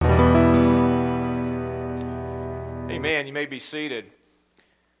Amen. You may be seated.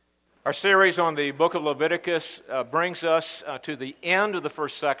 Our series on the book of Leviticus brings us to the end of the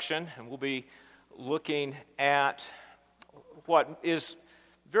first section, and we'll be looking at what is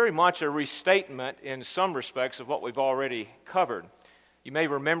very much a restatement in some respects of what we've already covered. You may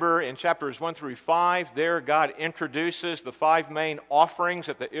remember in chapters 1 through 5, there God introduces the five main offerings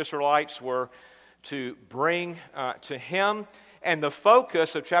that the Israelites were to bring to Him. And the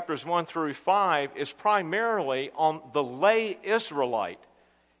focus of chapters 1 through 5 is primarily on the lay Israelite,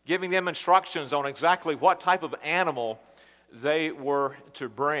 giving them instructions on exactly what type of animal they were to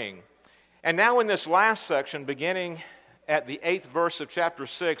bring. And now in this last section, beginning at the 8th verse of chapter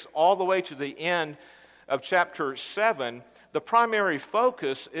 6, all the way to the end of chapter 7, the primary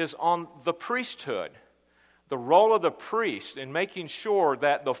focus is on the priesthood, the role of the priest in making sure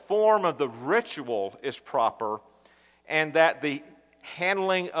that the form of the ritual is proper and that the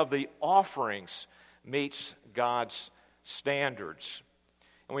handling of the offerings meets God's standards.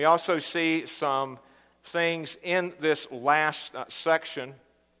 And we also see some things in this last section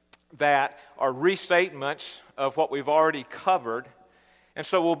that are restatements of what we've already covered. And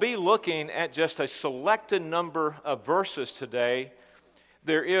so we'll be looking at just a selected number of verses today.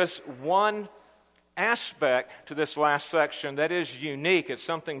 There is one aspect to this last section that is unique. It's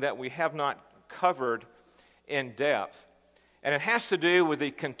something that we have not covered in depth. And it has to do with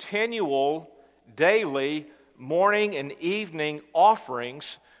the continual, daily, morning and evening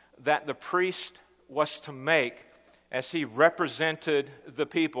offerings that the priest was to make as he represented the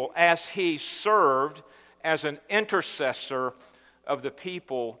people, as he served as an intercessor of the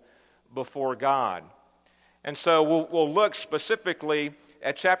people before God. And so we'll look specifically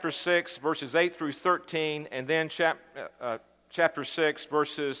at chapter 6, verses 8 through 13, and then chapter 6,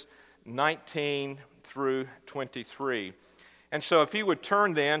 verses 19 through 23. And so if you would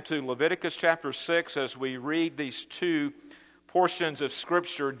turn then to Leviticus chapter 6 as we read these two portions of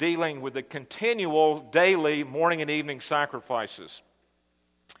Scripture dealing with the continual daily morning and evening sacrifices.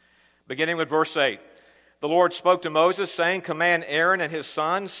 Beginning with verse 8. The Lord spoke to Moses, saying, Command Aaron and his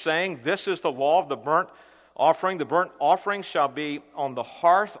sons, saying, This is the law of the burnt offering. The burnt offering shall be on the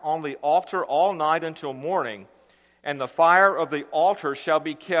hearth on the altar all night until morning, and the fire of the altar shall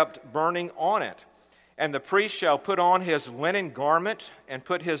be kept burning on it. And the priest shall put on his linen garment and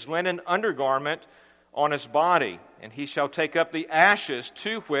put his linen undergarment on his body. And he shall take up the ashes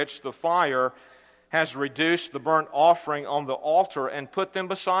to which the fire has reduced the burnt offering on the altar and put them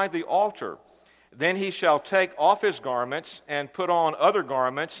beside the altar. Then he shall take off his garments and put on other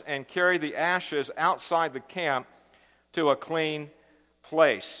garments and carry the ashes outside the camp to a clean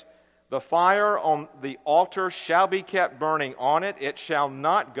place. The fire on the altar shall be kept burning on it. It shall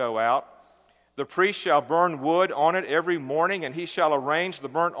not go out. The priest shall burn wood on it every morning, and he shall arrange the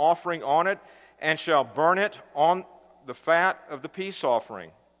burnt offering on it, and shall burn it on the fat of the peace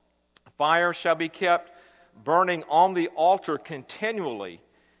offering. Fire shall be kept burning on the altar continually.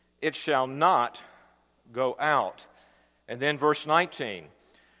 It shall not go out. And then verse 19.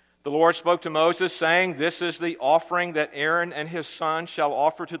 The Lord spoke to Moses, saying, This is the offering that Aaron and his sons shall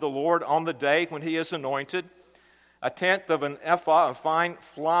offer to the Lord on the day when he is anointed. A tenth of an ephah of fine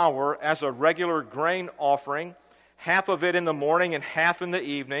flour as a regular grain offering, half of it in the morning and half in the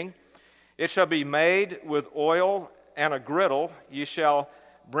evening. It shall be made with oil and a griddle. You shall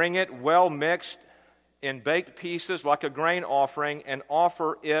bring it well mixed in baked pieces like a grain offering, and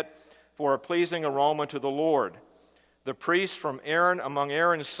offer it for a pleasing aroma to the Lord. The priest from Aaron among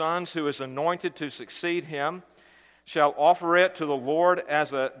Aaron's sons, who is anointed to succeed him, shall offer it to the Lord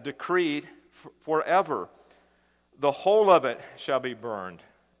as a decreed forever. The whole of it shall be burned.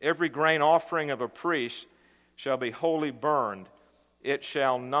 Every grain offering of a priest shall be wholly burned. It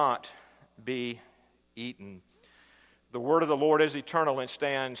shall not be eaten. The word of the Lord is eternal and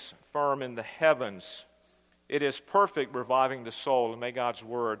stands firm in the heavens. It is perfect, reviving the soul. And may God's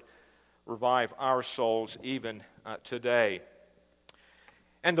word revive our souls even today.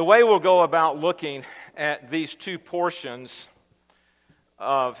 And the way we'll go about looking at these two portions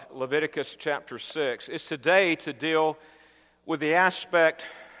of Leviticus chapter 6 is today to deal with the aspect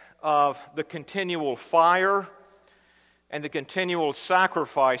of the continual fire and the continual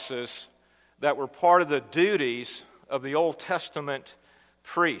sacrifices that were part of the duties of the Old Testament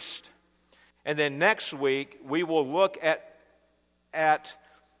priest. And then next week we will look at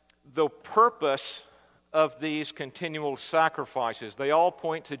the purpose of these continual sacrifices. They all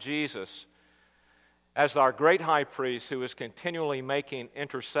point to Jesus as our great high priest who is continually making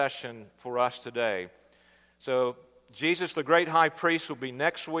intercession for us today. So Jesus, the great high priest, will be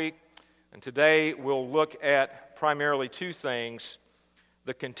next week. And today we'll look at primarily two things: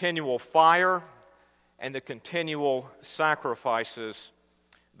 the continual fire and the continual sacrifices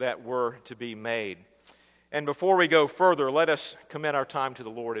that were to be made. And before we go further, let us commit our time to the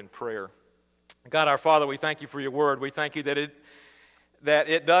Lord in prayer. God our Father, we thank you for your word. We thank you that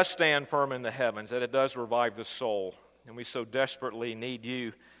it does stand firm in the heavens, that it does revive the soul. And we so desperately need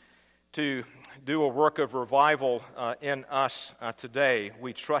you to do a work of revival in us today.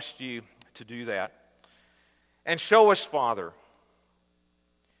 We trust you to do that. And show us, Father,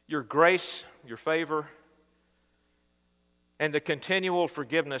 your grace, your favor, and the continual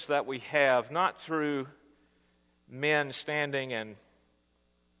forgiveness that we have, not through men standing and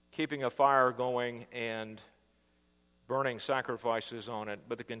keeping a fire going and burning sacrifices on it,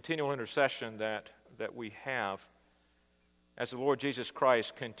 but the continual intercession that we have as the Lord Jesus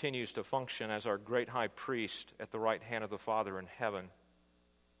Christ continues to function as our great high priest at the right hand of the Father in heaven.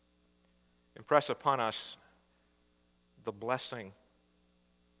 Impress upon us the blessing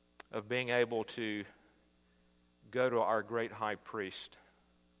of being able to go to our great high priest.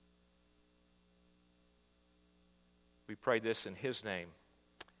 We pray this in his name.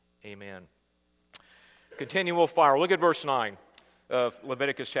 Amen. Continual fire. Look at verse 9 of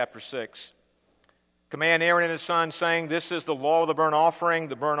Leviticus chapter 6. Command Aaron and his sons, saying, this is the law of the burnt offering.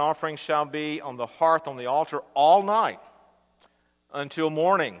 The burnt offering shall be on the hearth on the altar all night until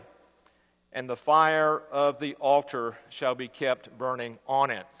morning, and the fire of the altar shall be kept burning on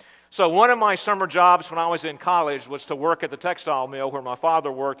it. So one of my summer jobs when I was in college was to work at the textile mill where my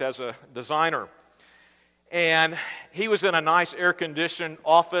father worked as a designer. And he was in a nice air-conditioned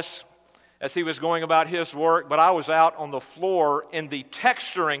office as he was going about his work, but I was out on the floor in the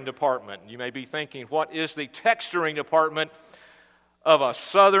texturing department. You may be thinking, what is the texturing department of a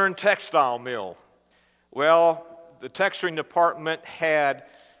southern textile mill? Well, the texturing department had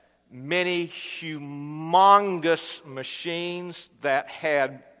many humongous machines that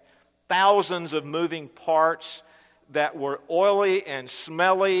had thousands of moving parts that were oily and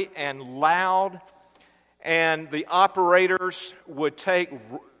smelly and loud, and the operators would take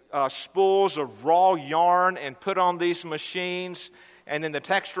spools of raw yarn and put on these machines, and then the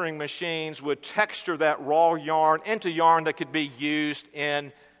texturing machines would texture that raw yarn into yarn that could be used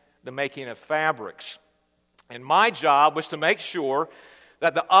in the making of fabrics. And my job was to make sure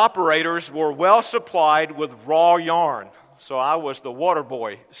that the operators were well supplied with raw yarn. So I was the water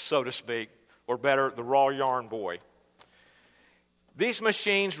boy, so to speak, or better, the raw yarn boy. These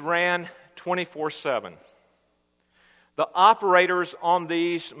machines ran 24/7. The operators on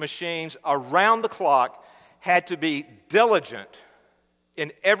these machines around the clock had to be diligent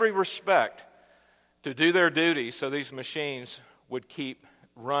in every respect to do their duty so these machines would keep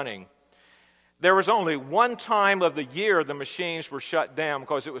running. There was only one time of the year the machines were shut down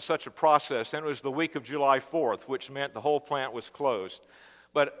because it was such a process, and it was the week of July 4th, which meant the whole plant was closed.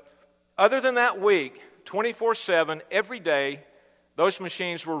 But other than that week, 24/7, every day, those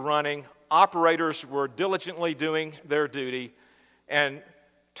machines were running. Operators were diligently doing their duty, and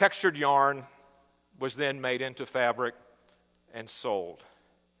textured yarn was then made into fabric and sold.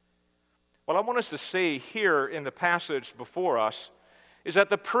 What I want us to see here in the passage before us is that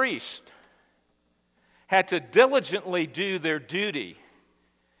the priest had to diligently do their duty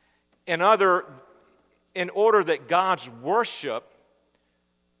in order that God's worship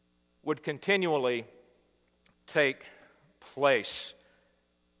would continually take place.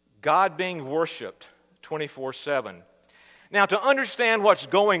 God being worshiped 24/7. Now, to understand what's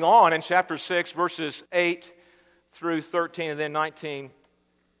going on in chapter 6, verses 8 through 13, and then 19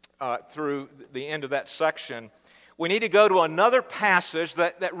 through the end of that section, we need to go to another passage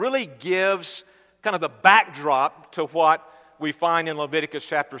that really gives kind of the backdrop to what we find in Leviticus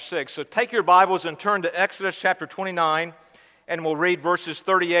chapter 6. So take your Bibles and turn to Exodus chapter 29, and we'll read verses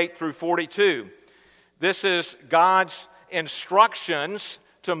 38 through 42. This is God's instructions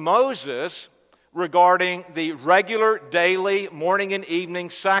to Moses regarding the regular daily morning and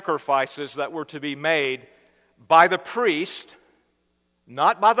evening sacrifices that were to be made by the priest,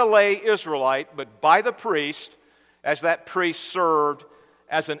 not by the lay Israelite, but by the priest, as that priest served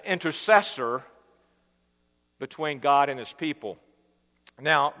as an intercessor between God and his people.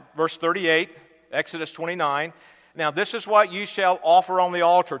 Now, verse 38, Exodus 29, now this is what you shall offer on the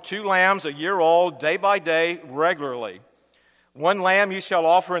altar, 2 lambs a year old, day by day, regularly. 1 lamb you shall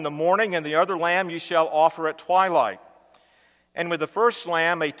offer in the morning, and the other lamb you shall offer at twilight. And with the first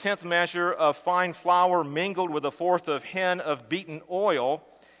lamb, a 10th measure of fine flour mingled with a 1/4 of hin of beaten oil,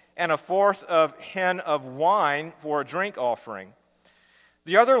 and a 1/4 of hin of wine for a drink offering.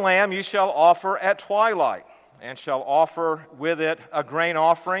 The other lamb you shall offer at twilight, and shall offer with it a grain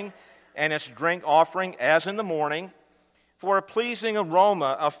offering and its drink offering as in the morning, for a pleasing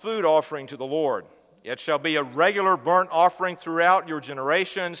aroma, a food offering to the Lord. It shall be a regular burnt offering throughout your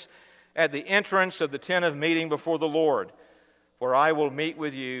generations at the entrance of the tent of meeting before the Lord, where I will meet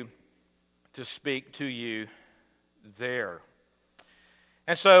with you to speak to you there.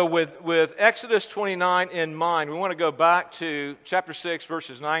 And so with Exodus 29 in mind, we want to go back to chapter 6,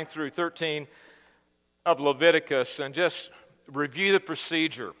 verses 9 through 13 of Leviticus and just review the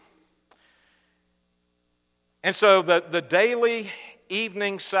procedure. And so the daily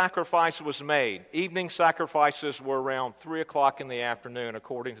evening sacrifice was made. Evening sacrifices were around 3 o'clock in the afternoon,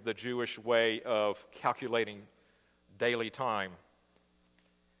 according to the Jewish way of calculating daily time.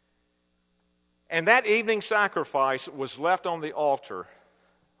 And that evening sacrifice was left on the altar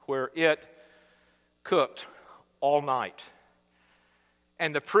where it cooked all night.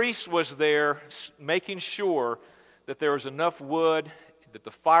 And the priest was there making sure that there was enough wood, that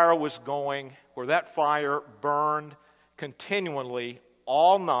the fire was going, where that fire burned continually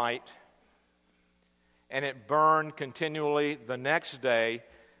all night, and it burned continually the next day.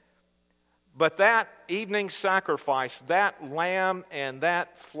 But that evening sacrifice, that lamb and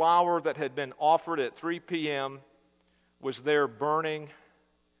that flour that had been offered at 3 p.m. was there burning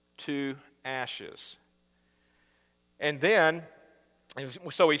to ashes. And then,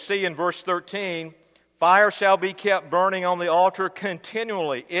 so we see in verse 13, fire shall be kept burning on the altar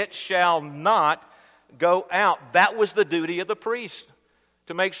continually. It shall not go out. That was the duty of the priest,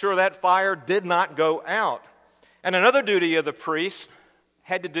 to make sure that fire did not go out. And another duty of the priest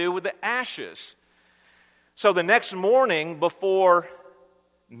had to do with the ashes. So the next morning before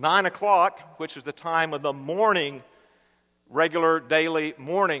 9 o'clock, which was the time of the morning, regular daily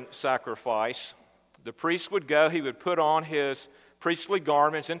morning sacrifice, the priest would go, he would put on his priestly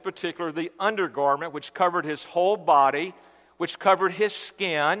garments, in particular the undergarment, which covered his whole body, which covered his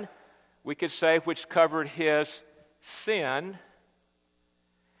skin, we could say which covered his sin.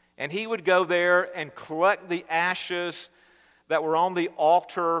 And he would go there and collect the ashes that were on the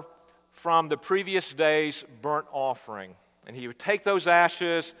altar from the previous day's burnt offering. And he would take those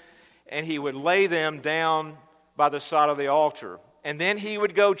ashes and he would lay them down by the side of the altar. And then he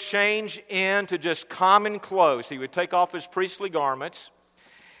would go change into just common clothes. He would take off his priestly garments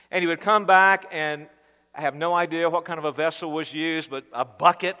and he would come back, and I have no idea what kind of a vessel was used, but a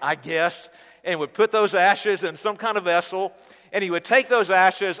bucket, I guess, and would put those ashes in some kind of vessel. And he would take those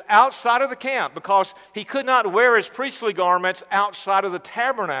ashes outside of the camp because he could not wear his priestly garments outside of the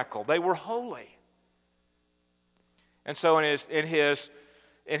tabernacle. They were holy. And so in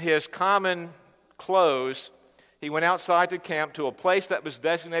his common clothes, he went outside the camp to a place that was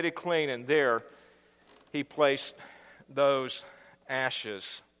designated clean, and there he placed those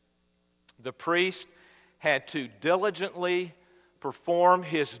ashes. The priest had to diligently perform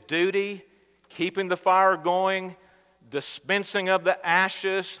his duty, keeping the fire going, dispensing of the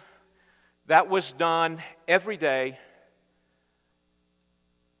ashes. That was done every day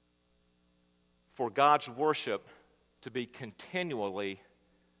for God's worship to be continually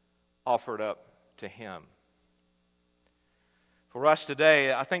offered up to Him. For us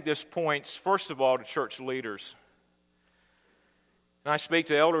today, I think this points, first of all, to church leaders. And I speak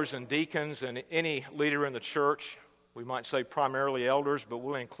to elders and deacons and any leader in the church. We might say primarily elders, but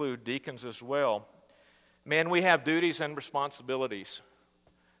we'll include deacons as well. Men, we have duties and responsibilities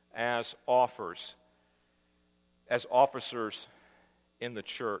as officers in the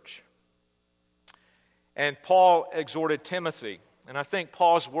church. And Paul exhorted Timothy, and I think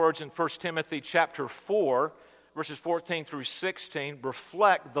Paul's words in 1 Timothy chapter 4, verses 14 through 16,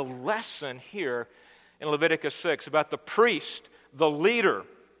 reflect the lesson here in Leviticus 6 about the priest, the leader,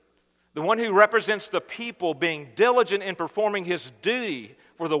 the one who represents the people being diligent in performing his duty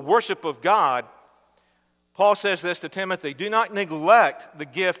for the worship of God. Paul says this to Timothy, do not neglect the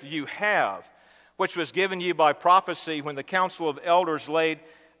gift you have, which was given you by prophecy when the council of elders laid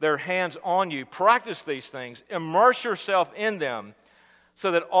their hands on you. Practice these things, immerse yourself in them,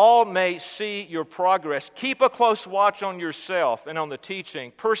 so that all may see your progress. Keep a close watch on yourself and on the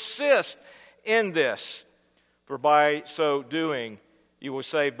teaching. Persist in this, for by so doing, you will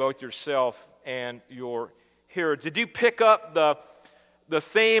save both yourself and your hearers. Did you pick up the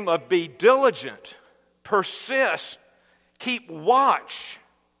theme of be diligent? Persist, keep watch,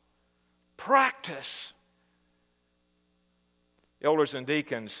 practice. Elders and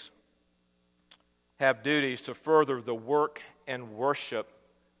deacons have duties to further the work and worship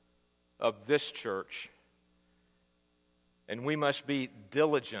of this church. And we must be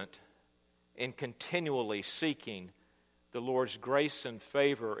diligent in continually seeking the Lord's grace and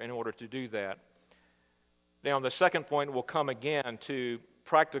favor in order to do that. Now, the second point will come again to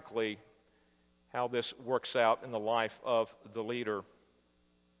practically how this works out in the life of the leader.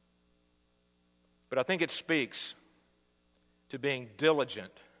 But I think it speaks to being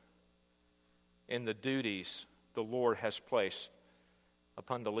diligent in the duties the Lord has placed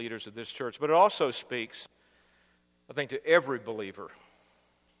upon the leaders of this church. But it also speaks, I think, to every believer.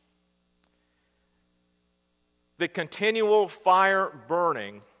 The continual fire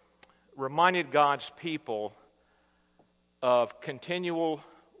burning reminded God's people of continual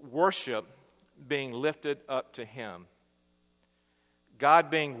worship being lifted up to Him. God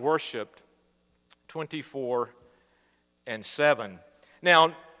being worshiped 24/7.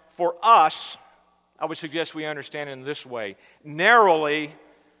 Now, for us, I would suggest we understand it in this way. Narrowly,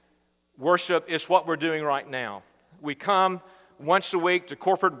 worship is what we're doing right now. We come once a week to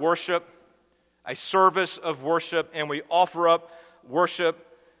corporate worship, a service of worship, and we offer up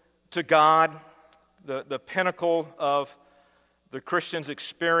worship to God, the pinnacle of the Christian's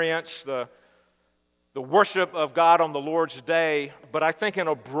experience, the worship of God on the Lord's day. But I think in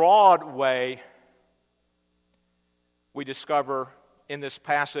a broad way, we discover in this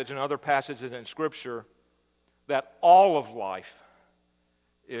passage and other passages in Scripture that all of life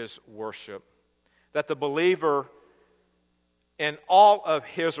is worship. That the believer in all of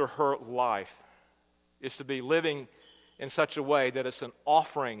his or her life is to be living in such a way that it's an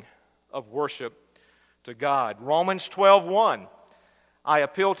offering of worship to God. Romans 12:1. I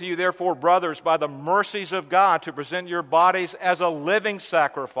appeal to you, therefore, brothers, by the mercies of God, to present your bodies as a living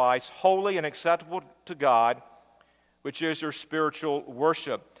sacrifice, holy and acceptable to God, which is your spiritual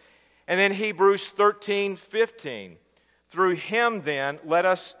worship. And then Hebrews 13:15. Through Him, then, let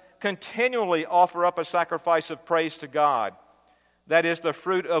us continually offer up a sacrifice of praise to God. That is the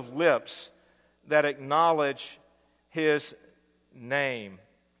fruit of lips that acknowledge His name.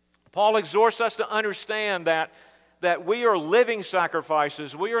 Paul exhorts us to understand that we are living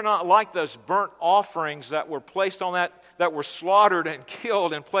sacrifices. We are not like those burnt offerings that were placed on that were slaughtered and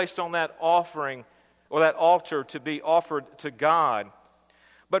killed and placed on that offering or that altar to be offered to God.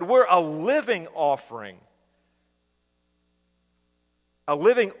 But we're a living offering. A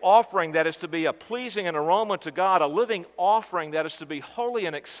living offering that is to be a pleasing and aroma to God. A living offering that is to be holy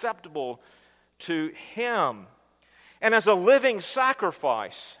and acceptable to Him. And as a living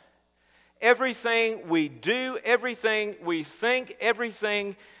sacrifice, everything we do, everything we think,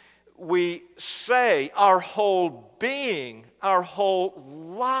 everything we say, our whole being, our whole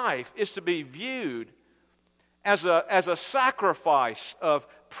life is to be viewed as a sacrifice of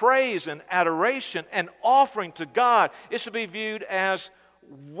praise and adoration and offering to God. It's to be viewed as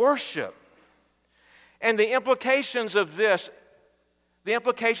worship. And the implications of this, the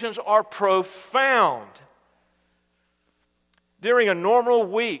implications are profound. During a normal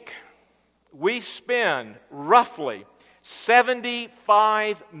week, we spend roughly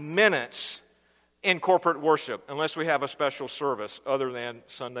 75 minutes in corporate worship, unless we have a special service other than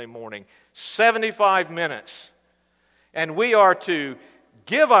Sunday morning. 75 minutes. And we are to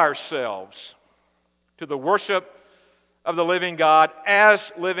give ourselves to the worship of the living God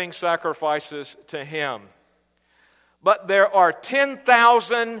as living sacrifices to Him. But there are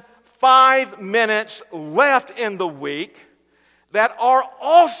 10,005 minutes left in the week that are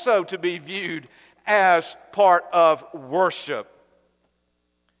also to be viewed as part of worship.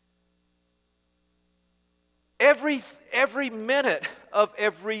 Every minute of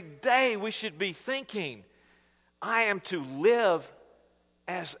every day we should be thinking, I am to live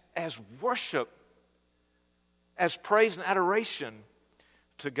as worship, as praise and adoration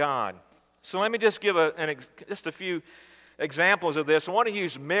to God. So let me just give just a few examples of this. I want to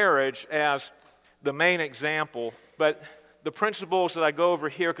use marriage as the main example, but the principles that I go over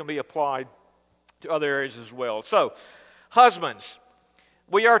here can be applied to other areas as well. So, husbands,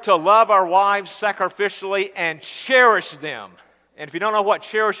 we are to love our wives sacrificially and cherish them. And if you don't know what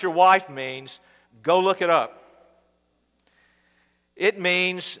cherish your wife means, go look it up. It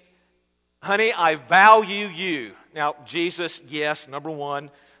means, honey, I value you. Now, Jesus, yes, number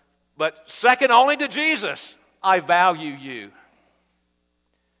one. But second only to Jesus, I value you.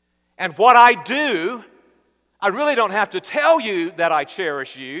 And what I do, I really don't have to tell you that I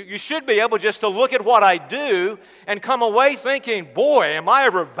cherish you. You should be able just to look at what I do and come away thinking, boy, am I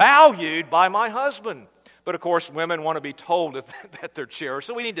ever valued by my husband. But of course, women want to be told that they're cherished,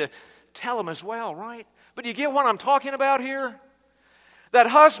 so we need to tell them as well, right? But you get what I'm talking about here? That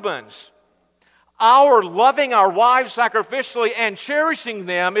husbands, our loving our wives sacrificially and cherishing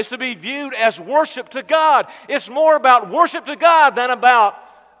them is to be viewed as worship to God. It's more about worship to God than about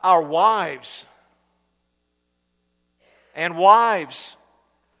our wives. And wives,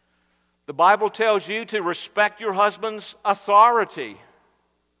 the Bible tells you to respect your husband's authority.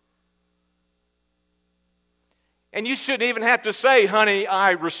 And you shouldn't even have to say, honey,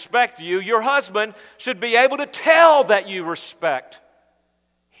 I respect you. Your husband should be able to tell that you respect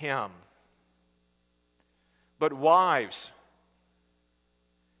him. But wives,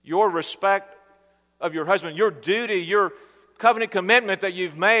 your respect of your husband, your duty, your covenant commitment that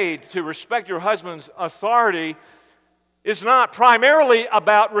you've made to respect your husband's authority is not primarily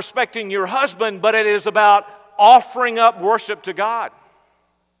about respecting your husband, but it is about offering up worship to God.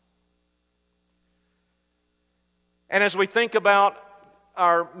 And as we think about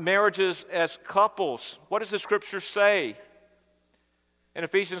our marriages as couples, what does the Scripture say? In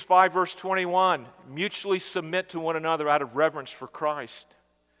Ephesians 5, verse 21, mutually submit to one another out of reverence for Christ.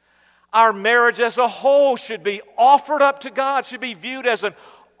 Our marriage as a whole should be offered up to God, should be viewed as an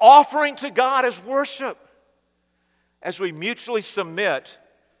offering to God as worship, as we mutually submit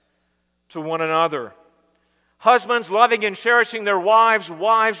to one another. Husbands loving and cherishing their wives,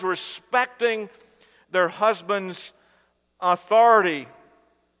 wives respecting their husbands' authority.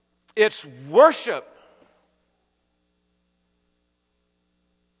 It's worship.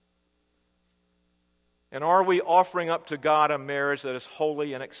 And are we offering up to God a marriage that is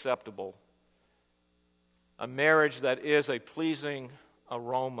holy and acceptable? A marriage that is a pleasing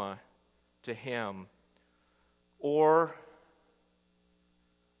aroma to Him? Or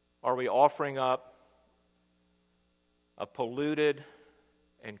are we offering up a polluted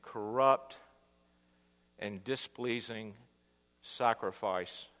and corrupt and displeasing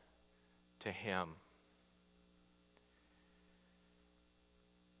sacrifice to Him?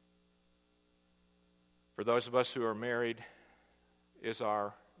 For those of us who are married, is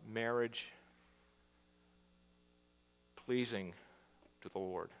our marriage pleasing to the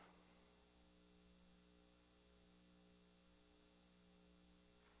Lord?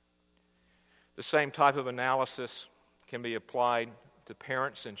 The same type of analysis can be applied to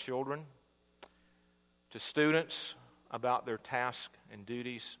parents and children, to students about their tasks and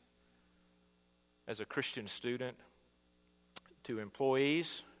duties as a Christian student, to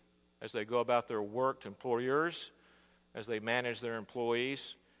employees as they go about their work, to employers as they manage their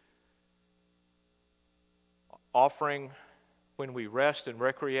employees. Offering when we rest and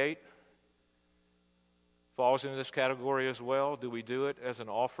recreate falls into this category as well. Do we do it as an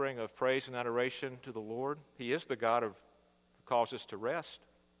offering of praise and adoration to the Lord? He is the God who calls us to rest,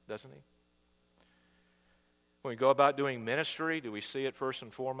 doesn't He? When we go about doing ministry, do we see it first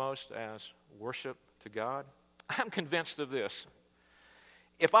and foremost as worship to God? I'm convinced of this.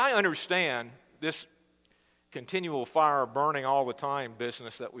 If I understand this continual fire burning all the time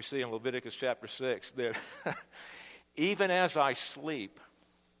business that we see in Leviticus chapter 6, that even as I sleep,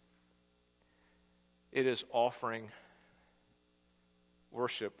 it is offering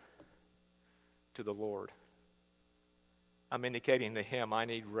worship to the Lord. I'm indicating to Him, I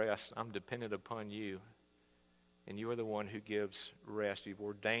need rest. I'm dependent upon You. And You are the one who gives rest. You've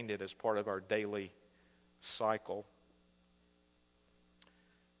ordained it as part of our daily cycle.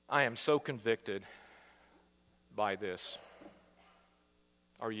 I am so convicted by this.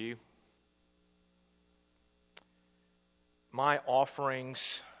 Are you? My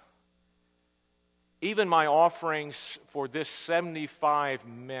offerings, even my offerings for this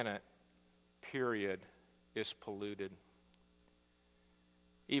 75-minute period is polluted,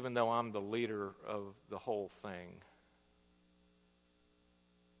 even though I'm the leader of the whole thing.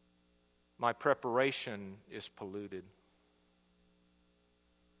 My preparation is polluted.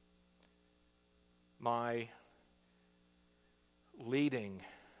 My leading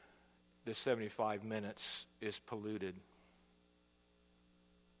this 75 minutes is polluted.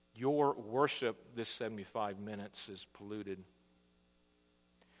 Your worship this 75 minutes is polluted.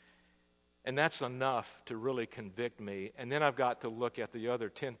 And that's enough to really convict me. And then I've got to look at the other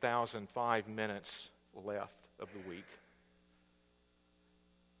 10,005 minutes left of the week.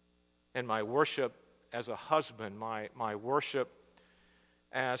 And my worship as a husband, my worship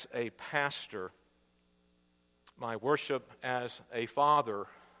as a pastor, my worship as a father,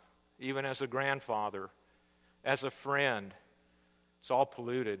 even as a grandfather, as a friend, it's all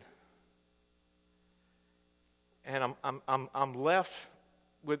polluted. And I'm left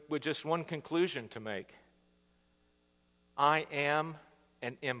with just one conclusion to make. I am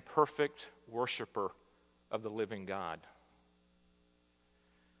an imperfect worshiper of the living God.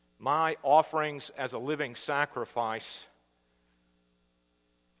 My offerings as a living sacrifice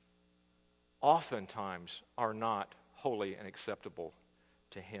oftentimes are not holy and acceptable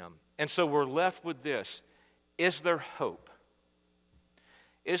to Him. And so we're left with this. Is there hope?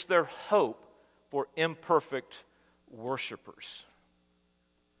 Is there hope for imperfect worshipers?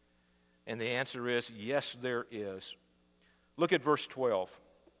 And the answer is yes, there is. Look at verse 12.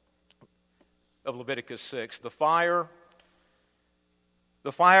 of Leviticus 6. The fire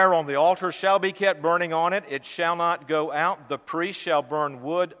on the altar shall be kept burning on it. It shall not go out. The priest shall burn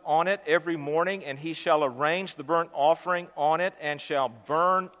wood on it every morning, and he shall arrange the burnt offering on it, and shall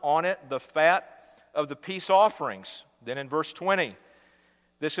burn on it the fat of the peace offerings. Then in verse 20,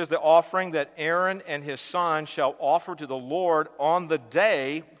 this is the offering that Aaron and his sons shall offer to the Lord on the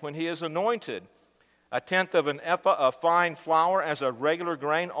day when he is anointed. 1/10 of an ephah of fine flour as a regular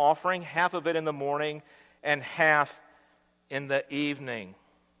grain offering, half of it in the morning and half in the evening.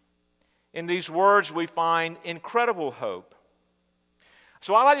 In these words, we find incredible hope.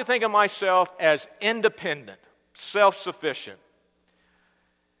 So I like to think of myself as independent, self-sufficient.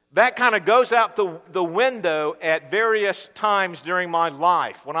 That kind of goes out the window at various times during my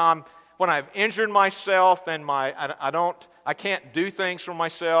life. When I've injured myself and I can't do things for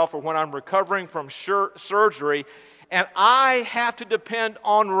myself, or when I'm recovering from surgery, and I have to depend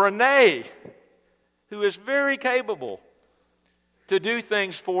on Renee, who is very capable, to do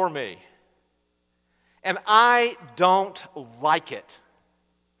things for me. And I don't like it.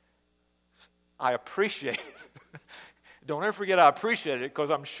 I appreciate it. Don't ever forget I appreciate it,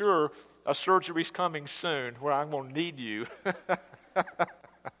 because I'm sure a surgery's coming soon where I'm going to need you.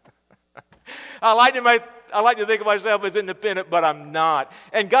 I like to think of myself as independent, but I'm not.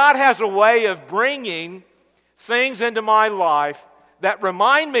 And God has a way of bringing things into my life that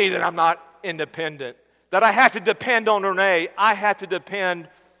remind me that I'm not independent, that I have to depend on Renee, I have to depend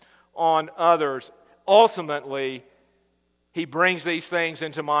on others. Ultimately, He brings these things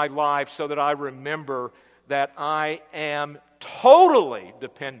into my life so that I remember that I am totally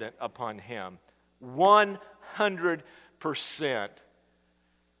dependent upon Him. 100%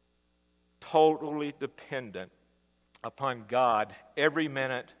 totally dependent upon God every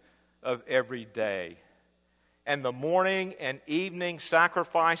minute of every day. And the morning and evening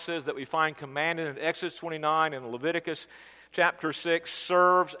sacrifices that we find commanded in Exodus 29 and Leviticus chapter 6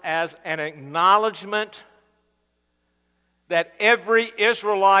 serves as an acknowledgement that every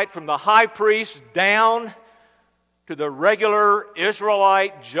Israelite, from the high priest down to the regular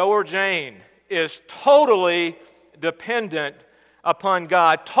Israelite Joe or Jane, is totally dependent upon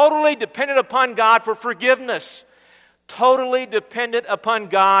God. Totally dependent upon God for forgiveness. Totally dependent upon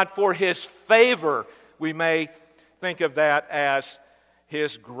God for His favor. We may think of that as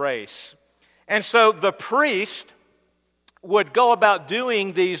His grace. And so the priest would go about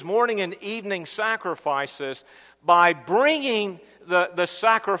doing these morning and evening sacrifices by bringing the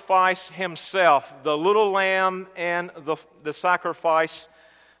sacrifice himself, the little lamb and the sacrifice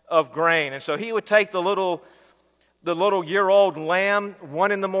of grain. And so he would take the little year-old lamb,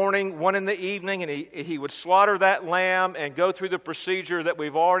 one in the morning, one in the evening, and he would slaughter that lamb and go through the procedure that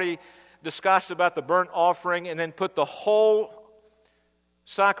we've already discussed about the burnt offering, and then put the whole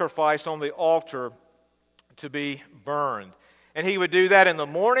sacrifice on the altar to be burned. And he would do that in the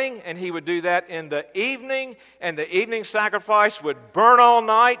morning, and he would do that in the evening, and the evening sacrifice would burn all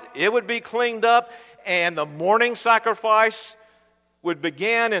night. It would be cleaned up, and the morning sacrifice would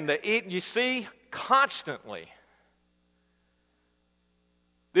begin in the evening. You see, constantly,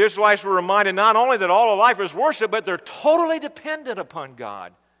 the Israelites were reminded not only that all of life is worship, but they're totally dependent upon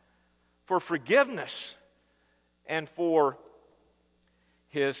God for forgiveness and for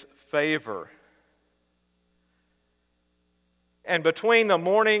His favor. And between the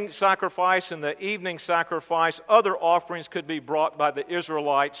morning sacrifice and the evening sacrifice, other offerings could be brought by the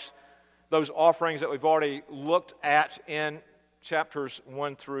Israelites, those offerings that we've already looked at in chapters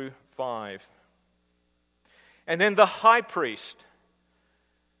 1 through 5. And then the high priest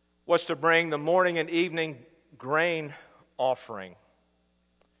was to bring the morning and evening grain offering.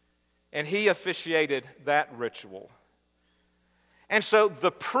 And he officiated that ritual. And so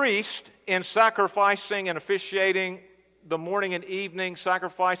the priest, in sacrificing and officiating the morning and evening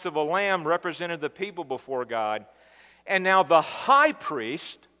sacrifice of a lamb, represented the people before God. And now the high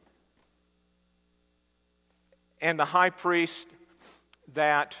priest, and the high priest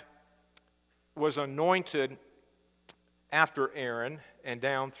that was anointed after Aaron and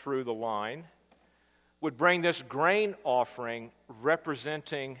down through the line, would bring this grain offering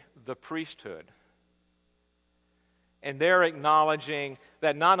representing the priesthood. And they're acknowledging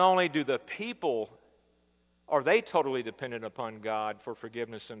that not only do the people, are they totally dependent upon God for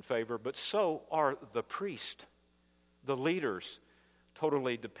forgiveness and favor, but so are the priests, the leaders,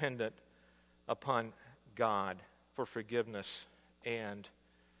 totally dependent upon God for forgiveness and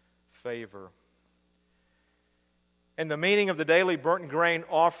favor. And the meaning of the daily burnt grain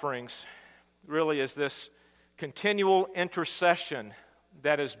offerings really is this continual intercession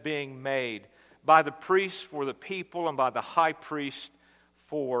that is being made by the priests for the people and by the high priest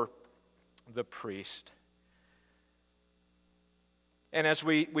for the priest. And as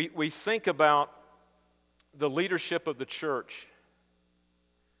we think about the leadership of the church,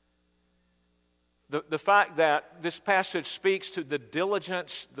 the fact that this passage speaks to the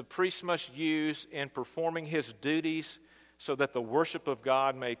diligence the priest must use in performing his duties so that the worship of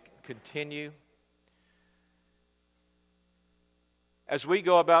God may continue. As we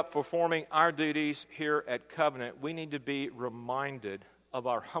go about performing our duties here at Covenant, we need to be reminded of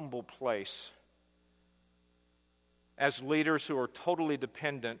our humble place as leaders who are totally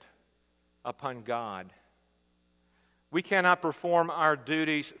dependent upon God. We cannot perform our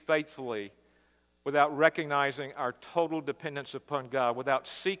duties faithfully without recognizing our total dependence upon God, without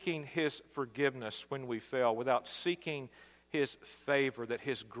seeking His forgiveness when we fail, without seeking His favor, that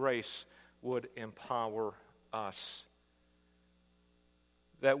His grace would empower us.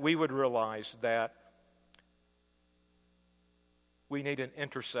 That we would realize that we need an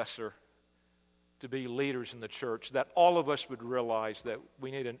intercessor to be leaders in the church, that all of us would realize that we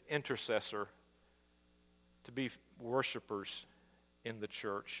need an intercessor to be worshipers in the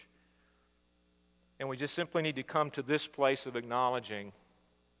church. And we just simply need to come to this place of acknowledging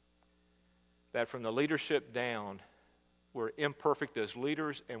that from the leadership down, we're imperfect as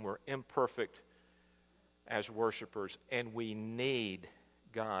leaders and we're imperfect as worshipers, and we need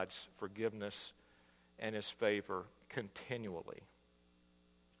God's forgiveness and His favor continually.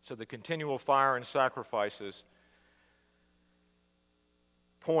 So the continual fire and sacrifices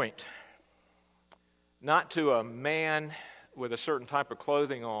point not to a man with a certain type of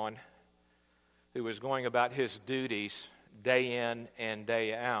clothing on who was going about his duties day in and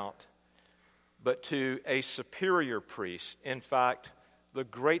day out, but to a superior priest. In fact, the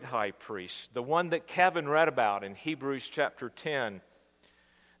great high priest, the one that Kevin read about in Hebrews chapter 10,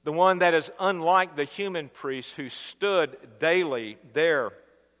 the one that is unlike the human priest who stood daily there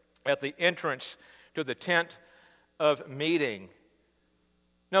at the entrance to the tent of meeting.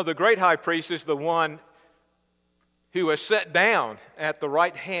 No, the great high priest is the one who was set down at the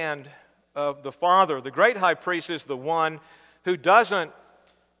right hand of the Father. The great high priest is the one who doesn't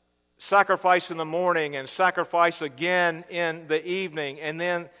sacrifice in the morning and sacrifice again in the evening, and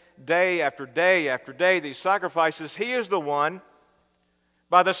then day after day after day, these sacrifices. He is the one,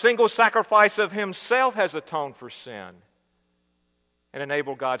 by the single sacrifice of Himself, has atoned for sin and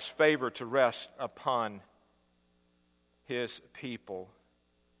enabled God's favor to rest upon His people.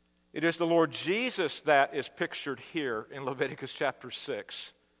 It is the Lord Jesus that is pictured here in Leviticus chapter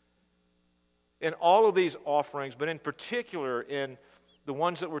 6. In all of these offerings, but in particular in the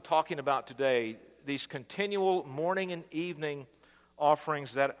ones that we're talking about today, these continual morning and evening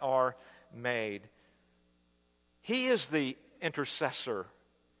offerings that are made. He is the intercessor.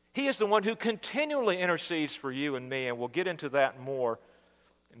 He is the one who continually intercedes for you and me, and we'll get into that more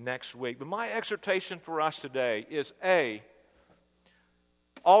next week. But my exhortation for us today is A,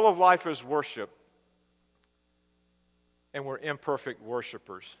 all of life is worship, and we're imperfect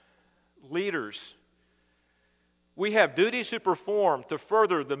worshipers. Leaders, we have duties to perform to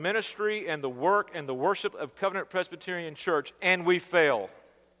further the ministry and the work and the worship of Covenant Presbyterian Church, and we fail.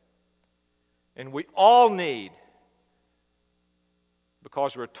 And we all need,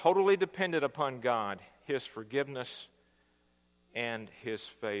 because we're totally dependent upon God, His forgiveness and His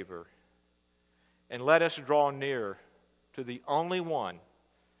favor. And let us draw near to the only one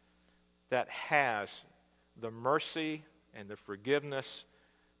that has the mercy and the forgiveness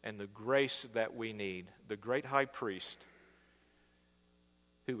and the grace that we need, the great high priest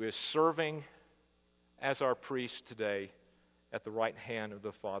who is serving as our priest today at the right hand of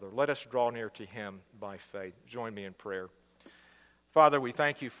the Father. Let us draw near to Him by faith. Join me in prayer. Father, we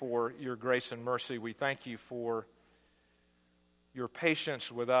thank You for Your grace and mercy. We thank You for Your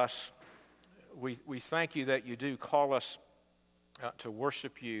patience with us. We thank You that You do call us to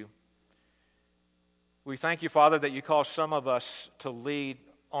worship You. We thank You, Father, that You call some of us to lead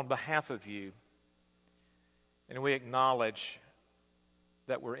on behalf of You. And we acknowledge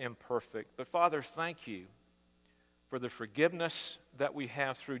that we're imperfect. But Father, thank You for the forgiveness that we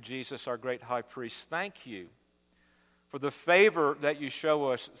have through Jesus, our great high priest. Thank You for the favor that You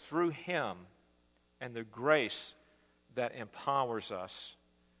show us through Him and the grace that empowers us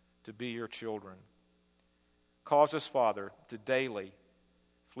to be Your children. Cause us, Father, to daily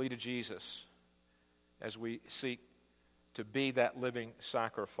flee to Jesus as we seek to be that living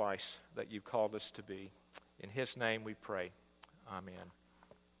sacrifice that You've called us to be. In His name we pray. Amen.